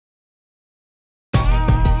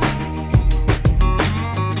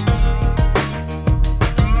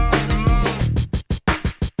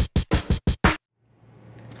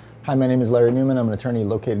Hi, my name is Larry Newman. I'm an attorney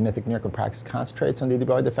located in Ithaca, New York, and practice concentrates on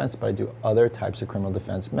DWI defense, but I do other types of criminal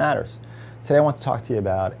defense matters. Today I want to talk to you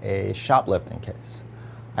about a shoplifting case.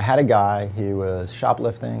 I had a guy, he was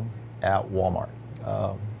shoplifting at Walmart.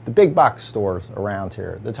 The big box stores around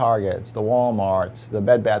here, the Targets, the Walmarts, the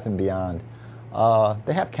Bed Bath & Beyond,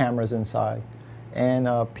 they have cameras inside,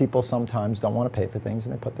 and people sometimes don't want to pay for things,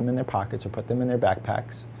 and they put them in their pockets or put them in their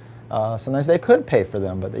backpacks. Sometimes they could pay for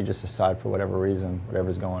them, but they just decide for whatever reason,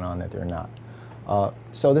 whatever's going on, that they're not.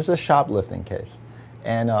 So this is a shoplifting case.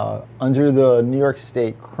 And under the New York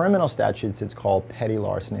State criminal statutes, it's called petty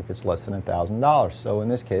larceny if it's less than $1,000. So in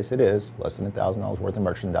this case, it is less than $1,000 worth of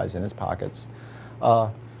merchandise in his pockets.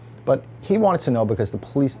 But he wanted to know because the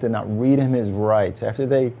police did not read him his rights. After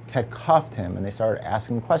they had cuffed him and they started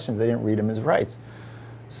asking him questions, they didn't read him his rights.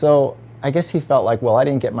 So I guess he felt like, well, I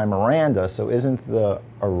didn't get my Miranda, so isn't the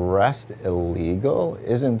arrest illegal?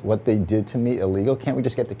 Isn't what they did to me illegal? Can't we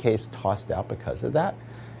just get the case tossed out because of that?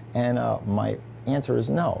 And my answer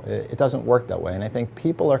is no, it doesn't work that way. And I think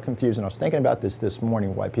people are confused, and I was thinking about this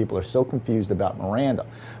morning, why people are so confused about Miranda.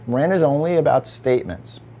 Miranda is only about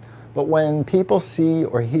statements. But when people see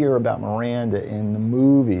or hear about Miranda in the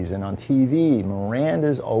movies and on TV, Miranda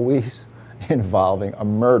is always involving a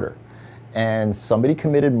murder. And somebody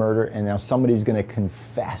committed murder, and now somebody's going to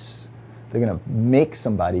confess. They're going to make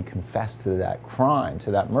somebody confess to that crime,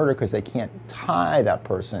 to that murder, because they can't tie that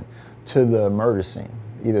person to the murder scene.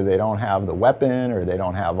 Either they don't have the weapon or they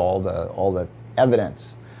don't have all the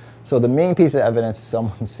evidence. So the main piece of evidence,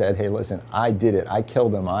 someone said, hey, listen, I did it. I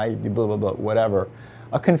killed him. I blah, blah, blah, whatever.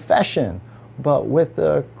 A confession. But with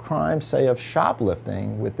the crime, say, of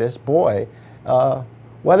shoplifting with this boy,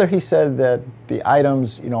 whether he said that the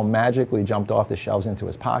items, magically jumped off the shelves into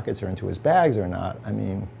his pockets or into his bags or not,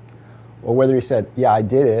 or whether he said, yeah, I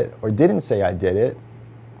did it, or didn't say I did it,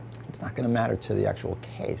 it's not going to matter to the actual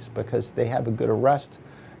case because they have a good arrest,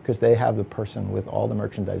 because they have the person with all the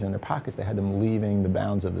merchandise in their pockets. They had them leaving the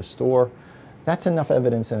bounds of the store. That's enough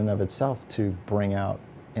evidence in and of itself to bring out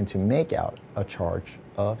and to make out a charge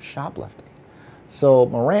of shoplifting. So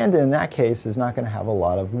Miranda in that case is not going to have a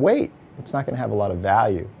lot of weight. It's not going to have a lot of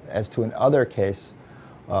value as to another case,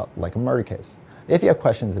 like a murder case. If you have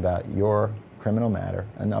questions about your criminal matter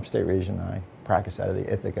in the upstate region, I practice out of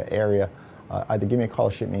the Ithaca area, either give me a call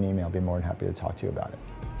or shoot me an email. I'll be more than happy to talk to you about it.